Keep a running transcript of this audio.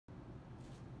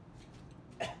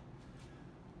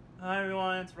Hi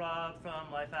everyone, it's Rob from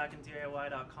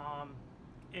lifehackindiy.com.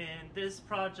 In this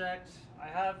project, I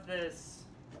have this,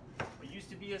 what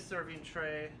used to be a serving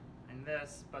tray and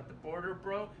this, but the border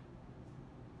broke.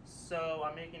 So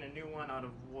I'm making a new one out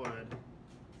of wood.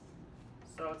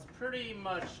 So it's pretty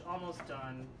much almost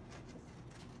done.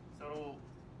 So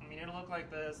it'll look like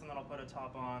this, and then I'll put a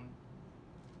top on.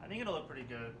 I think it'll look pretty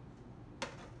good.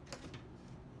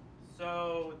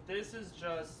 So this is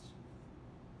just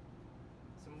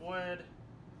some wood,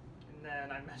 and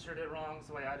then I measured it wrong,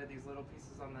 so I added these little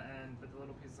pieces on the end, but the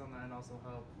little pieces on the end also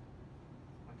help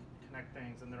connect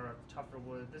things, and they're a tougher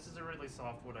wood. This is a really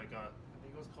soft wood I got. I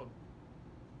think it was called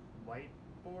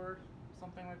whiteboard,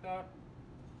 something like that.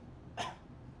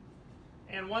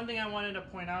 And one thing I wanted to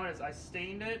point out is I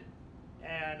stained it,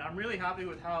 and I'm really happy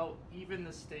with how even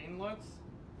the stain looks.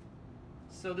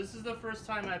 So this is the first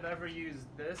time I've ever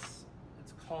used this.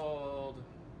 It's called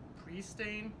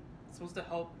pre-stain. It's supposed to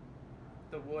help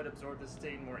the wood absorb the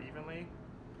stain more evenly.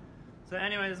 So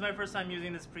anyway, this is my first time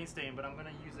using this pre-stain, but I'm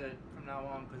gonna use it from now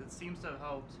on because it seems to have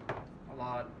helped a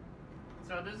lot.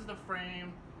 So this is the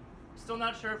frame. Still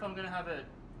not sure if I'm gonna have it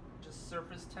just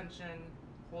surface tension,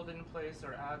 hold it in place,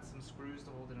 or add some screws to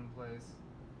hold it in place.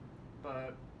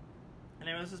 But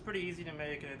anyway, this is pretty easy to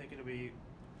make, and I think it'll be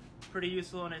pretty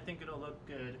useful, and I think it'll look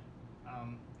good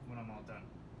when I'm all done.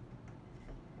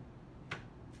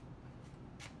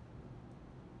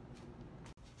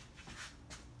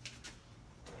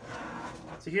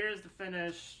 So here's the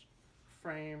finished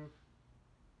frame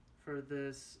for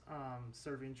this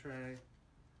serving tray.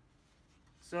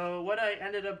 So what I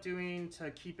ended up doing to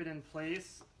keep it in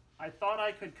place, I thought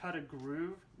I could cut a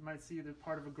groove. You might see the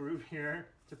part of a groove here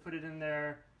to put it in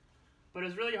there. But it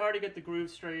was really hard to get the groove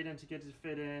straight and to get it to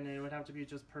fit in, and it would have to be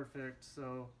just perfect.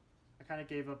 So I kind of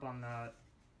gave up on that.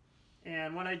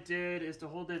 And what I did is to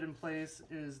hold it in place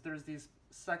is there's these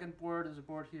second board, there's a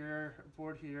board here, a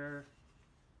board here,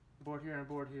 a board here, and a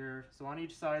board here. So on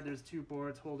each side there's two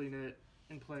boards holding it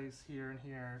in place here and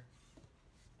here.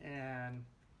 And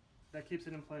that keeps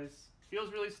it in place.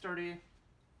 Feels really sturdy.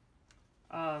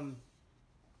 I'm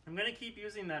gonna keep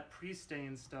using that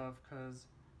pre-stain stuff because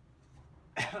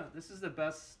this is the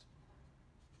best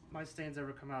my stains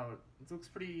ever come out. It looks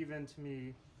pretty even to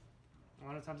me. A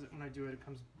lot of times when I do it, it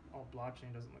comes all blotchy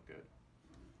and doesn't look good.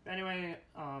 Anyway,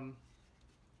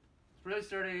 it's really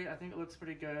sturdy. I think it looks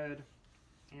pretty good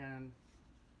and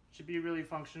should be really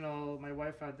functional. My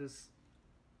wife had this,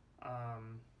 I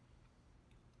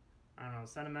don't know,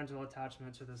 sentimental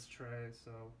attachment to this tray.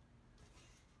 So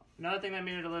another thing that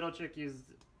made it a little tricky is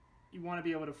you want to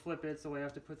be able to flip it, so I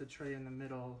have to put the tray in the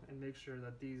middle and make sure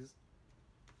that these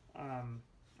are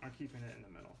keeping it in the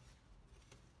middle.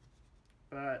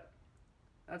 But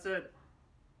that's it.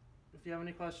 If you have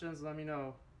any questions, let me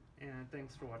know, and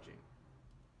thanks for watching.